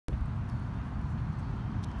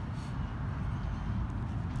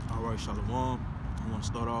Alright, Shalom. I want to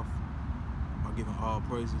start off by giving all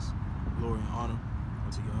praises, glory, and honor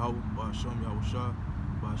unto Yahweh, by Hashem Yahushua,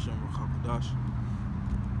 by Hashem Rakakadash.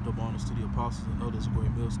 Double honors to the apostles and elders of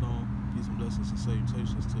Great Millstone. Peace and blessings and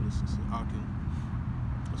salutations to the sincere Akin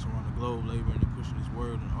that's around the globe, laboring and pushing his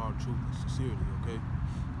word in all truth and sincerity, okay?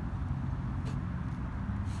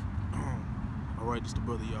 Alright, this is the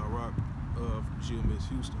brother Yahrock from GMS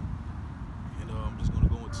Houston. And I'm just going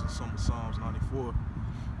to go into some of Psalms 94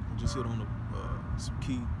 and just hit on some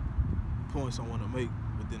key points I want to make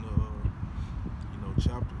within the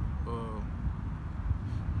chapter.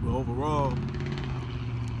 But overall,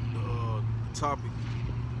 the topic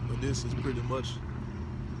of this is pretty much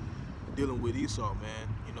dealing with Esau, man.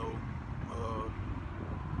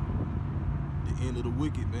 The end of the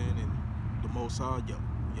wicked, man, and the Most High,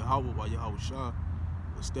 Yahweh by Yahushua,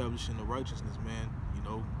 establishing the righteousness, man,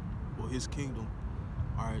 or his kingdom,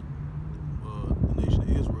 alright, the nation of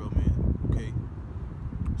Israel, man, okay?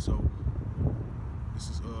 So, this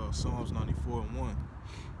is Psalms 94 and 1,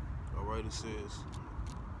 alright, it says,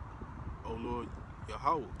 O Lord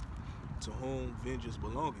Yahweh, to whom vengeance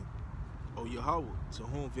belongeth, O Yahweh, to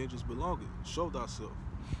whom vengeance belongeth, show thyself,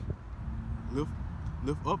 lift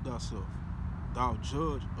up thyself, thou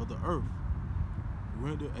judge of the earth,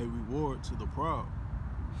 render a reward to the proud.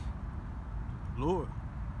 Lord,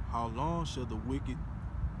 how long shall the wicked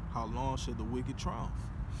triumph?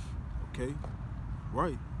 Okay,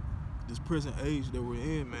 right. This present age that we're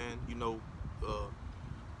in, man,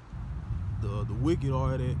 the wicked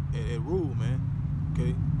are at rule, man.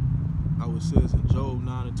 Okay, how it says in Job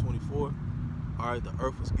 9 and 24. All right, the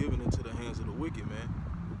earth was given into the hands of the wicked, man.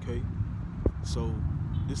 Okay, so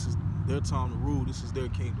this is their time to rule. This is their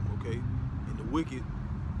kingdom. Okay, and the wicked,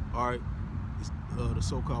 all right, is the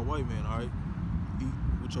so-called white man. All right.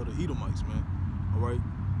 Which are the Edomites, man. All right,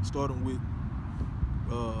 starting with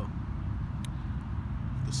the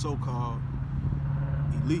so-called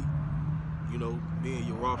elite, me and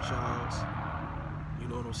your Rothschilds, you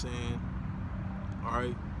know what I'm saying? All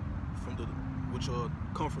right, which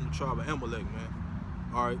come from the tribe of Amalek, man.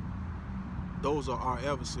 All right, those are our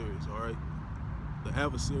adversaries. All right, the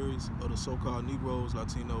adversaries of the so-called Negroes,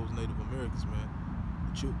 Latinos, Native Americans, man,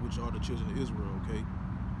 which are the children of Israel. Okay,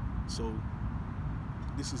 so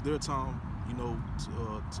this is their time, to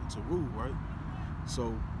rule, right?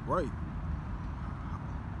 So, right,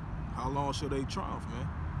 how long shall they triumph, man?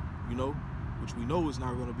 Which we know is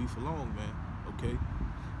not going to be for long, man. Okay,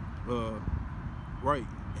 right,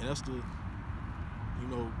 and that's the,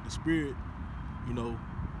 the spirit,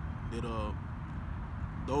 that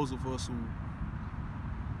those of us who,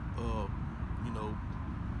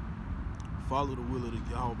 follow the will of the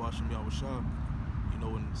Yahweh B'Shem Yahushua,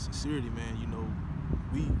 in sincerity, man,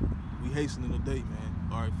 we hastening the day, man,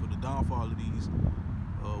 all right, for the downfall of these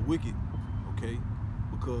wicked, okay,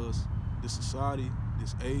 because this society,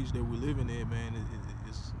 this age that we're living in, man,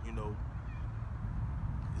 is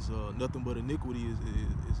nothing but iniquity is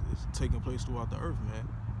taking place throughout the earth, man,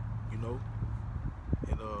 and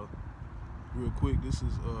real quick, this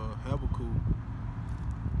is Habakkuk,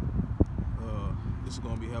 this is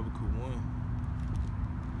going to be Habakkuk 1.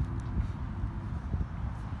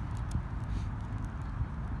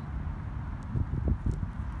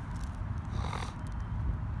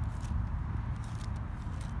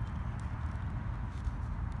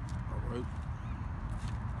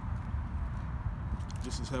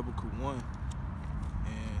 This is Habakkuk 1,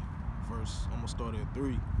 and verse, I'm going to start at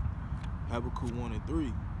 3. Habakkuk 1 and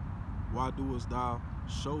 3. Why doest thou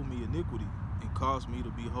show me iniquity, and cause me to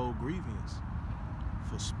behold grievance?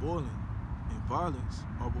 For spoiling and violence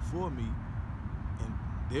are before me, and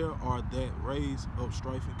there are that raise up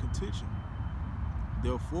strife and contention.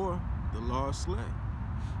 Therefore the law is slack,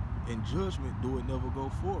 and judgment do it never go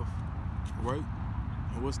forth. Right?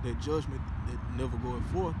 And what's that judgment that never goeth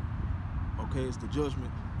forth? Okay, it's the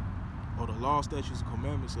judgment or the law, statutes, and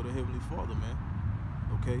commandments of the Heavenly Father, man.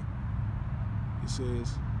 Okay? It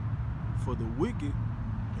says, for the wicked,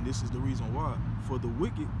 and this is the reason why, for the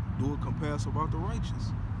wicked do it compass about the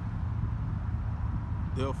righteous.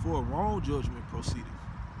 Therefore, wrong judgment proceedeth.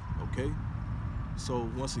 Okay? So,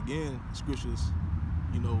 once again, scriptures,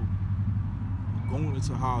 going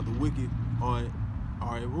into how the wicked are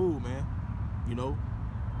at rule, man.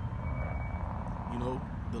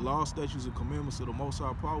 The law, statutes, and commandments of the Most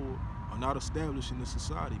High Power are not established in this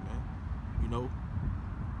society, man.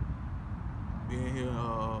 Being here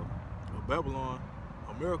in Babylon,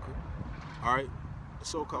 America, all right, the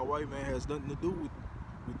so-called white man has nothing to do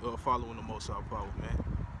with following the Most High Power, man.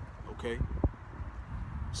 Okay?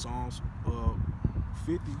 Psalms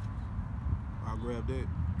 50, I'll grab that.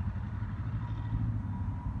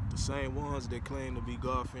 The same ones that claim to be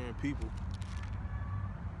God-fearing people,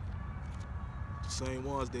 the same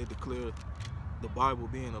ones that declare the Bible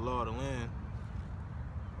being the law of the land,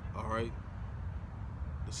 all right,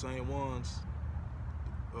 the same ones,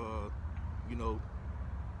 you know,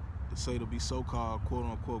 that say to be so-called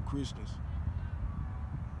quote-unquote Christians.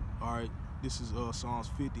 All right, this is Psalms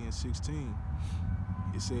 50 and 16.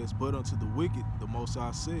 It says, "But unto the wicked the Most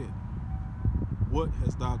High said, What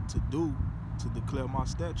hast thou to do to declare my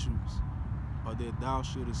statutes, or that thou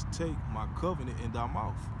shouldest take my covenant in thy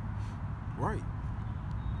mouth?" Right.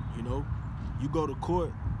 You know, you go to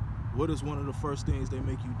court, what is one of the first things they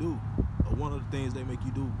make you do? Or one of the things they make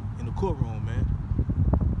you do in the courtroom, man?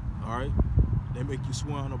 All right? They make you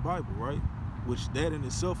swear on the Bible, right? Which that in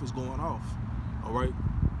itself is going off. All right?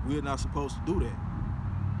 We're not supposed to do that.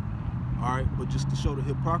 All right? But just to show the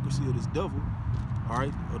hypocrisy of this devil, all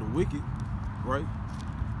right, of the wicked, right?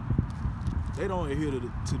 They don't adhere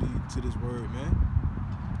to this word, man,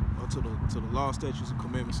 or to the law, statutes, and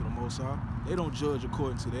commandments of the Most High. They don't judge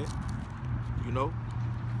according to that, you know.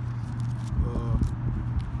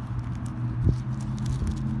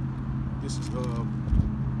 This is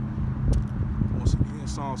once again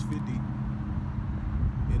Psalms 50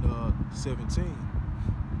 and 17.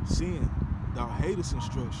 "Seeing thou hatest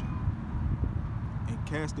instruction, and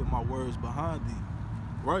casteth my words behind thee."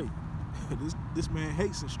 Right. This man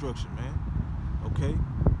hates instruction, man. Okay?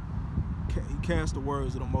 He cast the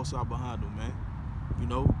words of the Most High behind him, man. You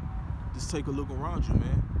know, just take a look around you,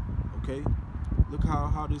 man. Okay? Look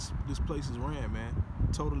how this place is ran, man.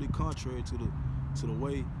 Totally contrary to the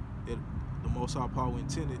way that the Most High power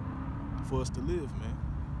intended for us to live, man.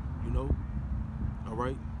 You know? All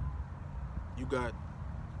right? You got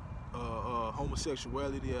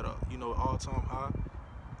homosexuality at a all-time high.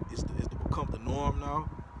 It's become the norm now.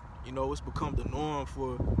 You know, it's become the norm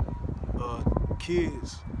for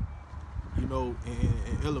kids, you know,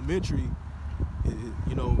 in elementary,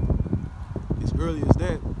 you know, as early as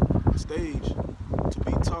that stage, to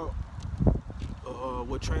be taught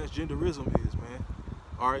what transgenderism is, man.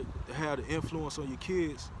 All right, to have the influence on your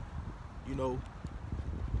kids, you know,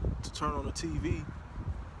 to turn on the TV,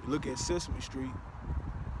 look at Sesame Street,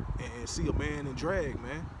 and see a man in drag,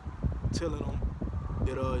 man, telling them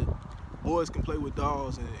that boys can play with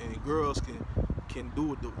dolls and girls can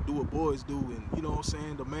do what boys do, and you know what I'm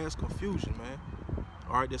saying, the mass confusion, man.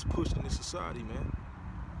 All right, that's pushed in this society, man.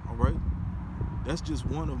 All right, that's just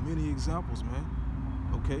one of many examples, man.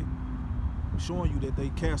 Okay, showing you that they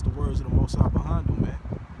cast the words of the Most High behind them, man.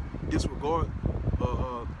 Disregard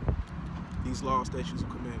these laws, statutes,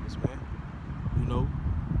 and commandments, man. You know.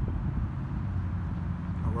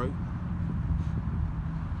 All right.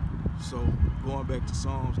 So going back to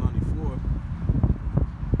Psalms 94.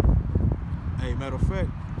 Hey, matter of fact,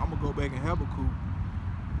 I'm gonna go back in Habakkuk.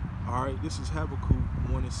 All right, this is Habakkuk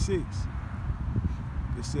 1 and 6.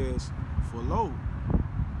 It says, "For lo,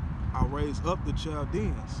 I raise up the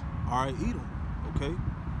Chaldeans," all right, Edom, okay,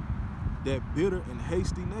 "that bitter and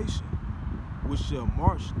hasty nation, which shall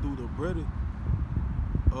march through the breadth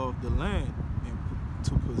of the land, and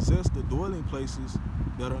to possess the dwelling places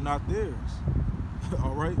that are not theirs."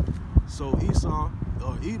 All right, so Esau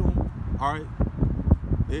or Edom, all right,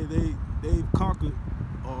 they've conquered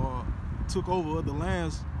or took over other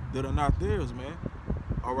lands that are not theirs, man.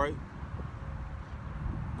 All right,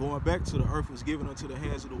 going back to the earth was given unto the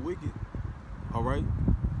hands of the wicked. All right,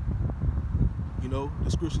 you know,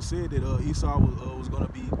 the scripture said that Esau was going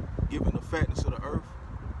to be given the fatness of the earth,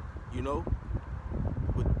 you know,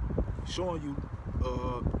 but showing you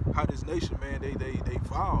how this nation, man, they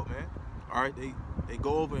foul, man. All right, they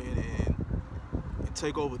go over and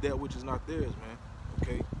take over that which is not theirs, man.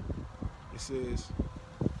 Okay, it says,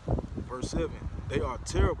 verse 7, "They are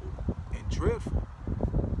terrible and dreadful."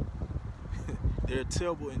 They're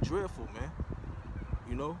terrible and dreadful, man.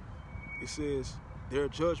 You know, it says, "Their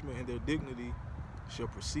judgment and their dignity shall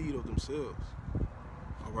proceed of themselves."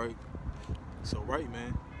 All right, so right,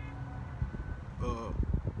 man.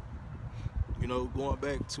 You know, going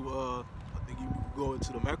back to I think you can go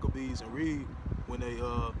into the Maccabees and read when they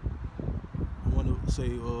I want to say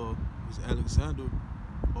it was Alexander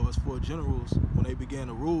or his 4 generals, when they began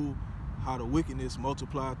to rule, how the wickedness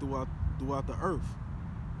multiplied throughout the earth.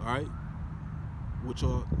 All right, which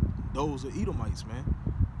are those are Edomites, man.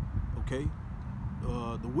 Okay,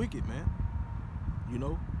 the wicked, man. You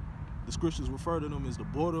know, the scriptures refer to them as the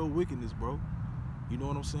border of wickedness, bro. You know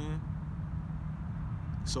what I'm saying?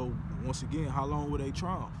 So once again, how long will they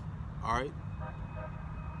triumph? All right,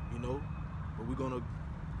 you know, but we're gonna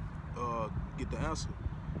get the answer.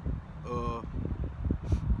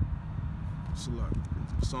 So like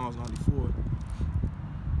Psalms 94.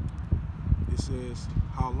 it says,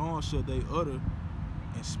 how long shall they utter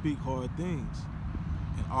and speak hard things?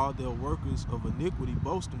 And all their workers of iniquity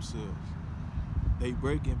boast themselves. They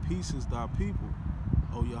break in pieces thy people,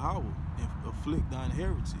 O Yahweh, and afflict thine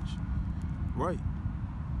heritage. Right.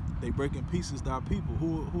 They break in pieces thy people.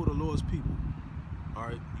 Who are the Lord's people? All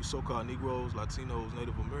right. You so-called Negroes, Latinos,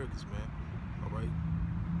 Native Americans, man. All right.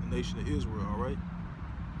 The nation of Israel. All right.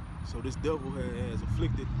 So this devil has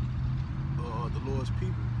afflicted the Lord's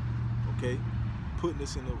people. Okay. Putting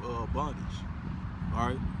us in bondage. All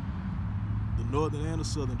right. The northern and the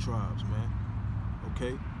southern tribes, man.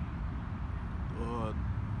 Okay.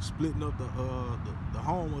 Splitting up the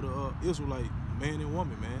home of the Israelite man and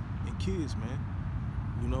woman, man, and kids, man.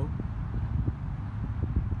 You know,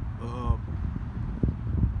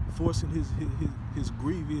 forcing his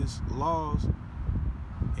grievous laws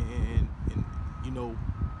and you know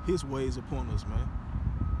his ways upon us, man.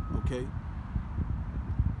 Okay,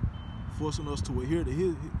 forcing us to adhere to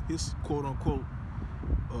his quote unquote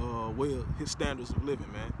way of his standards of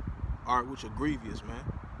living, man. All right, which are grievous, man.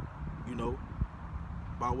 You know,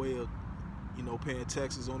 by way of paying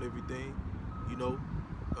taxes on everything,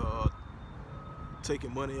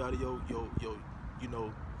 taking money out of your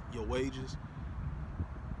wages,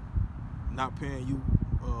 not paying you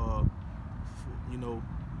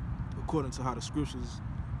according to how the scriptures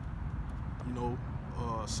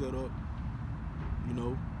set up,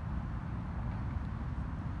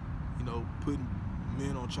 putting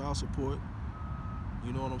men on child support,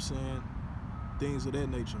 you know what I'm saying, things of that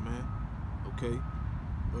nature, man. Okay.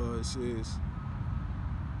 It says,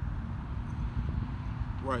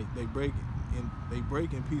 right, they break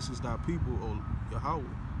in pieces thy people, O Yahweh,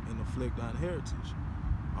 and afflict thine heritage.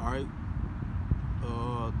 All right,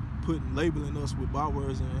 labeling us with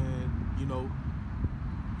bywords, and you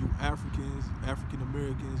Africans, African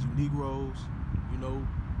Americans, you Negroes, you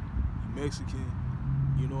Mexican,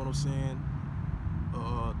 you know what I'm saying?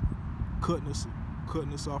 Cutting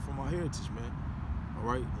us off from our heritage, man. All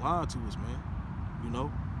right, lying to us, man.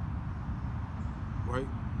 Right?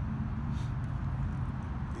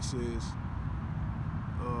 It says,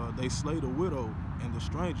 they slay the widow and the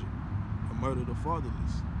stranger and murder the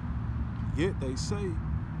fatherless. Yet they say,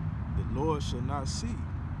 the Lord shall not see,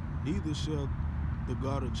 neither shall the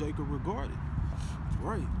God of Jacob regard it.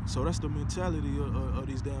 Right. So that's the mentality of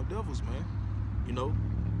these damn devils, man.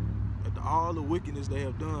 After all the wickedness they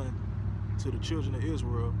have done to the children of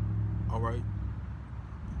Israel, all right,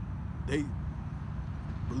 they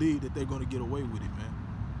believe that they're going to get away with it, man.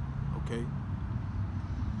 Okay?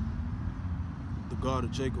 The God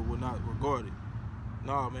of Jacob will not regard it.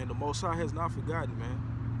 Nah, man, the Most High has not forgotten, man.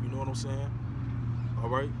 You know what I'm saying? All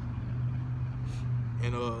right?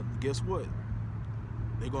 And guess what?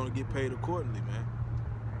 They're going to get paid accordingly, man.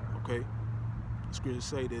 Okay? The scriptures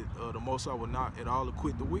say that the Most High will not at all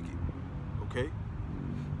acquit the wicked. Okay?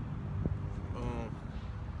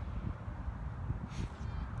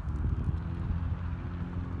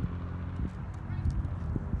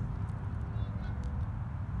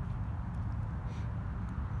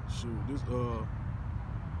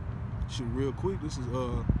 Shoot, real quick, this is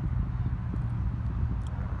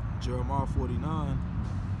Jeremiah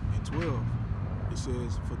 49:12. It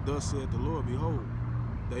says, for thus saith the Lord, behold,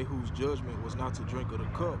 they whose judgment was not to drink of the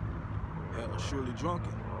cup had surely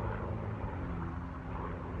drunken.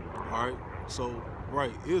 All right, so,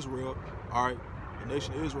 right, Israel, all right, the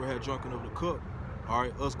nation of Israel had drunken of the cup, all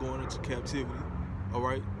right, us going into captivity, all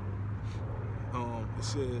right. It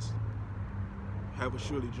says, have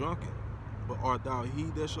surely drunken, but art thou he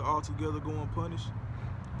that shall altogether go unpunished?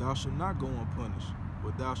 Thou shalt not go unpunished,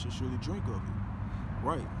 but thou shalt surely drink of it.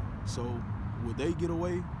 Right. So would they get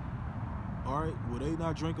away? All right. Would they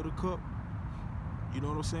not drink of the cup? You know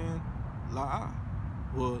what I'm saying? La.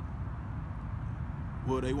 Well,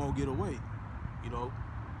 they won't get away. All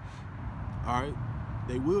right.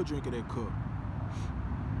 They will drink of that cup.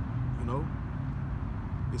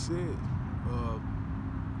 It says,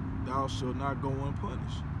 thou shalt not go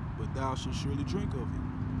unpunished, but thou shalt surely drink of it.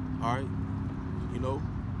 All right?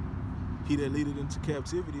 He that leadeth into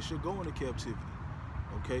captivity shall go into captivity.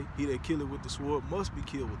 Okay? He that killeth with the sword must be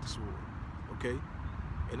killed with the sword. Okay?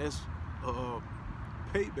 And that's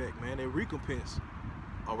payback, man. That recompense.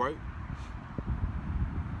 All right?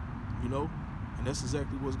 And that's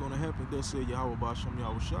exactly what's going to happen. Thus said Yahweh Ba'ashem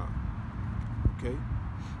Yahushua. Okay?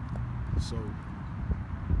 So,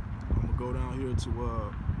 I'm going to go down here to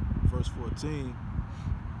verse 14,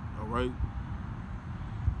 all right?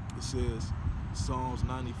 It says, Psalms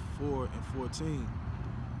 94:14,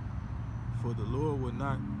 for the Lord will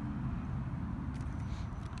not,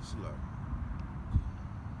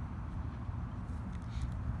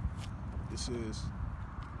 It says,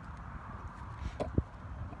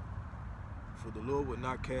 "For the Lord would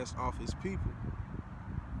not cast off his people,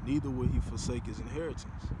 neither will he forsake his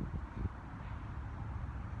inheritance."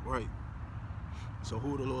 Right. So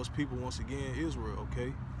who are the Lord's people once again? Israel,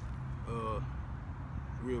 okay?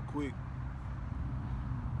 Real quick.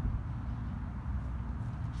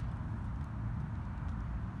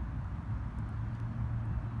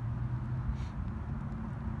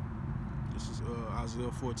 This is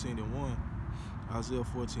Isaiah 14:1. Isaiah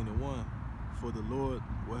 14:1. "For the Lord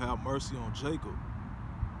will have mercy on Jacob,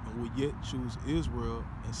 and will yet choose Israel,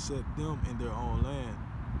 and set them in their own land."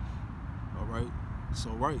 All right.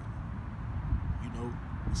 So right. You know,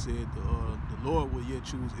 he said the Lord will yet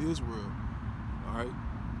choose Israel. All right.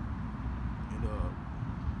 And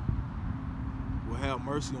will have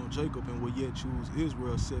mercy on Jacob, and will yet choose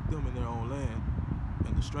Israel, set them in their own land.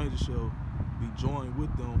 And the stranger shall be joined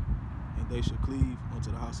with them, and they shall cleave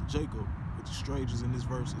unto the house of Jacob. With the strangers in this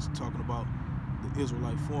verse is talking about the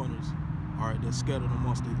Israelite foreigners, all right, that's scattered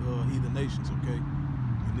amongst the heathen nations, okay,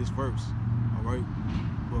 in this verse, all right.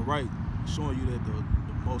 But right, showing you that the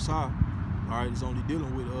Most High, all right, is only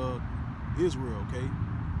dealing with Israel, okay.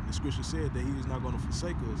 The scripture said that he is not going to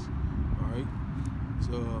forsake us, all right.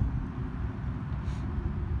 So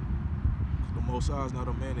the Most High is not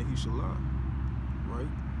a man that he shall lie, right.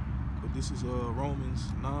 But this is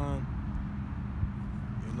Romans 9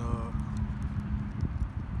 and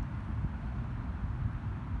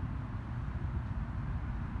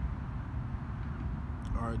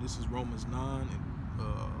all right, this is Romans 9 and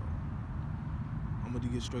I'm gonna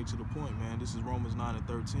get straight to the point, man. This is Romans 9 and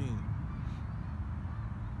 13.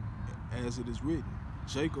 "As it is written,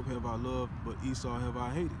 Jacob have I loved, but Esau have I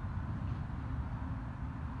hated."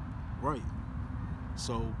 Right.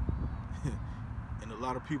 So, and a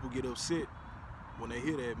lot of people get upset when they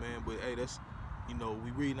hear that, man. But hey, that's, you know,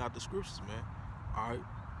 we reading out the scriptures, man. All right.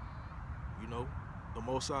 You know, the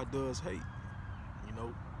Most High does hate. You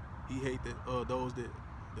know, he hate that those that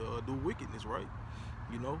do wickedness, right?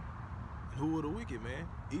 You know, and who are the wicked, man?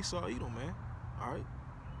 Esau, Edom, man. All right.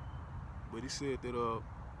 But he said that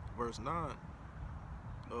verse 9,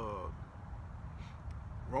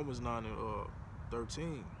 Romans 9 and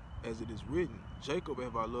 13, "As it is written, Jacob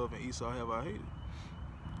have I loved, and Esau have I hated.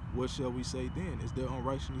 What shall we say then? Is there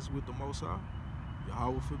unrighteousness with the Most High?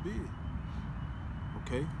 Yahweh forbid."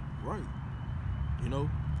 Okay, right. You know,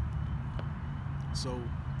 so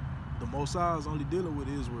the Most High is only dealing with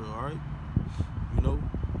Israel, all right? You know,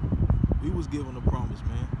 we was given a promise,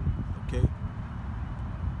 man, okay?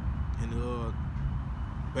 And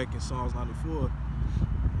back in Psalms 94,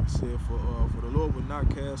 it said, for the Lord will not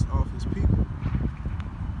cast off his people,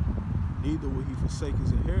 neither will he forsake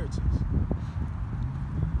his inheritance.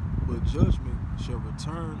 But judgment shall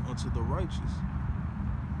return unto the righteous.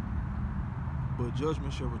 But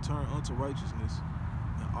judgment shall return unto righteousness,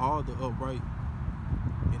 and all the upright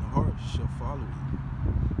in heart shall follow it.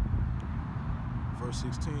 Verse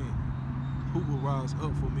 16, "Who will rise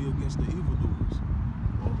up for me against the evildoers?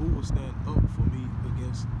 Or who will stand up for me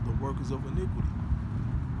against the workers of iniquity?"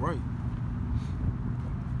 Right.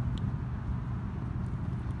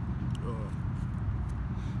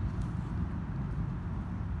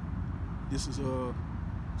 This is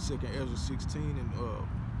 2nd Ezra 16 and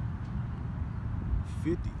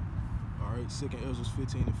 50. All right, 2nd Ezra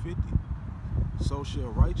 15 and 50. "So shall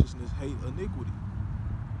righteousness hate iniquity,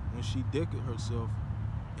 when she decketh herself,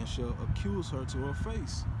 and shall accuse her to her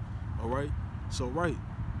face." All right. So right,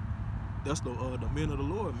 that's the men of the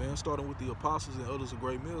Lord, man. Starting with the apostles and elders of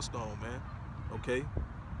Great Millstone, man. Okay.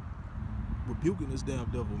 Rebuking this damn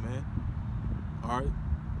devil, man. All right.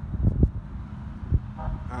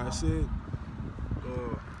 I said,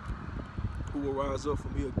 who will rise up for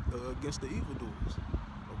me against the evildoers?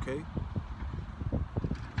 Okay.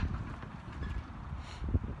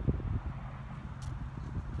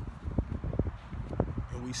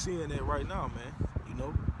 And we seeing that right now, man. You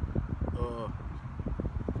know,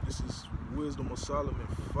 this is Wisdom of Solomon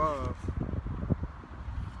 5.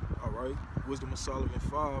 All right, Wisdom of Solomon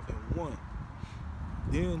 5 and 1.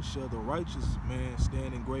 "Then shall the righteous man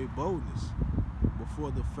stand in great boldness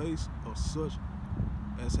before the face of such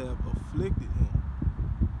as have afflicted him,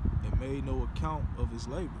 and made no account of his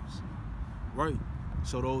labors." Right.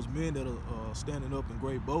 So those men that are standing up in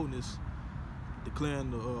great boldness,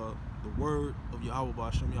 declaring the word of Yahweh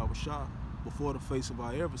B'Ashem Yahweh Shah before the face of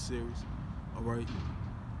our adversaries. All right.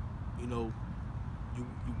 You know, you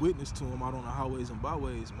witness to them out on the highways and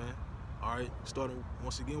byways, man. All right. Starting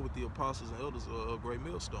once again with the apostles and elders of Great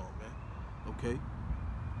Millstone, man. Okay.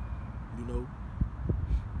 You know.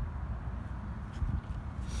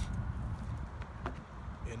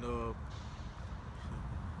 And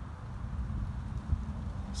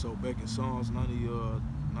So back in Psalms 94:16,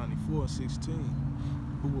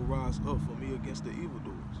 who will rise up for me against the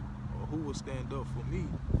evildoers? Or who will stand up for me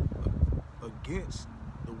against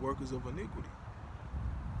the workers of iniquity?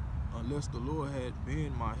 Unless the Lord had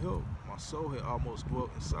been my help, my soul had almost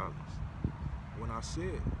dwelt in silence. When I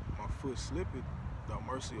said, my foot slippeth, thy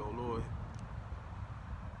mercy, O Lord,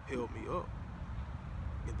 held me up.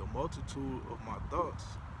 In the multitude of my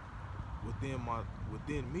thoughts, within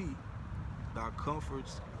me, thy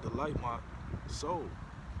comforts delight my soul.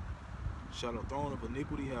 Shall the throne of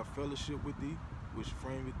iniquity have fellowship with thee, which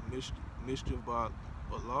frameth mischief by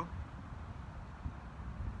Allah?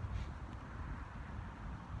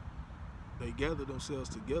 They gather themselves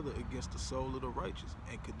together against the soul of the righteous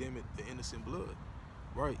and condemn it the innocent blood.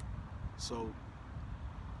 Right. So,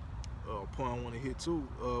 point I want to hit too,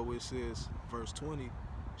 where it says, verse 20,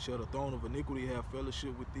 shall the throne of iniquity have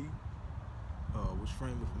fellowship with thee, which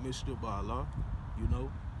frameth mischief by Allah? You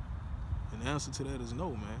know, and the answer to that is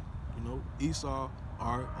no, man. You know, Esau,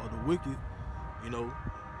 or the wicked, you know,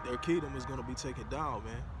 their kingdom is going to be taken down,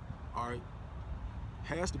 man. All right,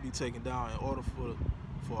 has to be taken down in order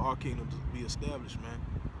for our kingdom to be established, man.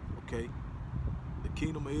 Okay, the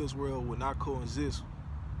kingdom of Israel will not coexist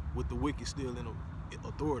with the wicked still in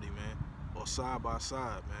authority, man, or side by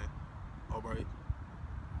side, man. All right,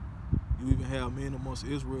 you even have men amongst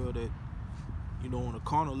Israel that, you know, on a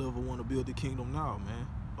carnal level want to build the kingdom now, man.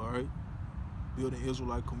 All right, building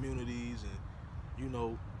Israelite communities, and you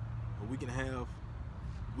know, we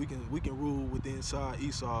can rule within inside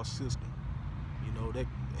Esau's system. You know, that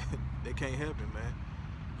that can't happen, man.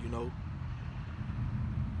 You know,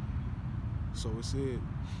 so it said,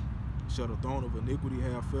 shall the throne of iniquity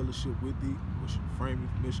have fellowship with thee, which frameth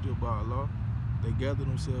mischief by Allah? They gather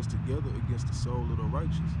themselves together against the soul of the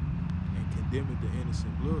righteous and condemn the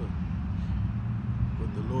innocent blood.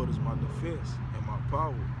 But the Lord is my defense and my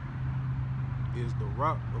power, is the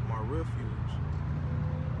rock of my refuge,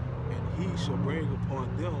 and he shall bring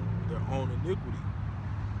upon them their own iniquity,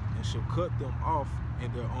 and shall cut them off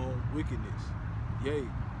in their own wickedness. Yea,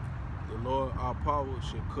 the Lord our power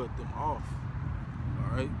shall cut them off.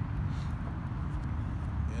 All right,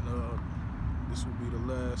 and this will be the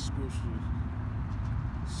last scripture,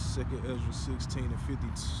 2 Ezra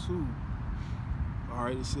 16:52. All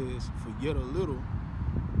right, it says, for yet a little,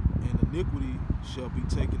 and iniquity shall be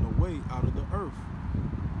taken away out of the earth,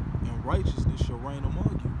 and righteousness shall reign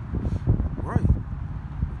among you. Right.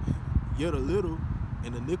 Yet a little,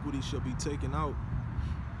 and iniquity shall be taken out,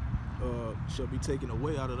 shall be taken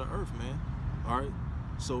away out of the earth, man. All right.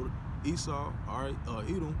 So Esau, all right,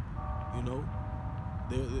 Edom, you know,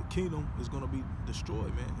 their kingdom is gonna be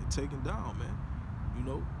destroyed, man, and taken down, man. You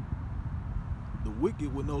know, the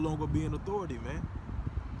wicked will no longer be in authority, man.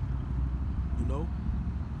 You know.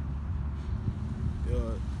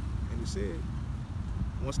 And it said,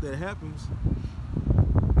 once that happens,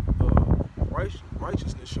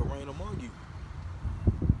 righteousness shall reign among you.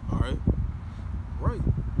 All right, right.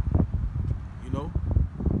 You know,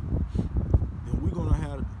 then we're gonna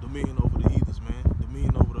have dominion over the heathens, man.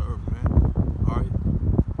 Dominion over the earth, man. All right.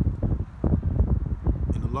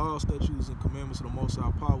 And the laws, statutes, and commandments of the Most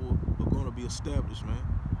High Power are gonna be established, man.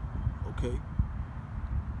 Okay.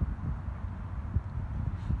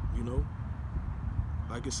 You know.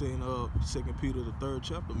 Like it say in 2 Peter the 3rd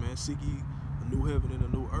chapter, man, seek ye a new heaven and a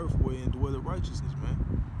new earth wherein dwelleth righteousness, man.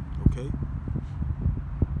 Okay.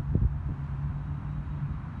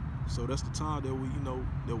 So that's the time that we, you know,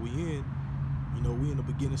 we in the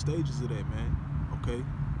beginning stages of that, man. Okay.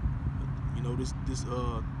 You know, this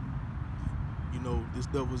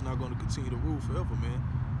devil is not going to continue to rule forever, man.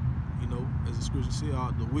 You know, as the scripture said,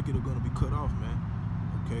 the wicked are going to be cut off, man.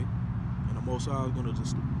 Okay. And the Most High is going to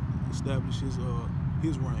just establish his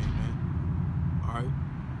reign, man. All right.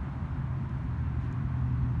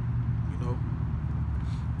 You know.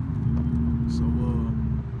 So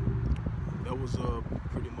that was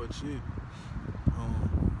pretty much it.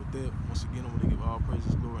 With that, once again, I'm gonna give all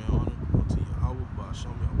praises, glory, and honor unto Yahweh,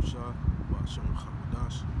 Ba'asham Yahushua, Ba'asham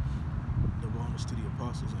Chabudash. Double honors to the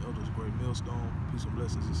apostles and elders, great millstone. Peace and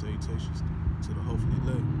blessings and salutations to the hopefully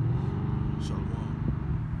elect. Shalom.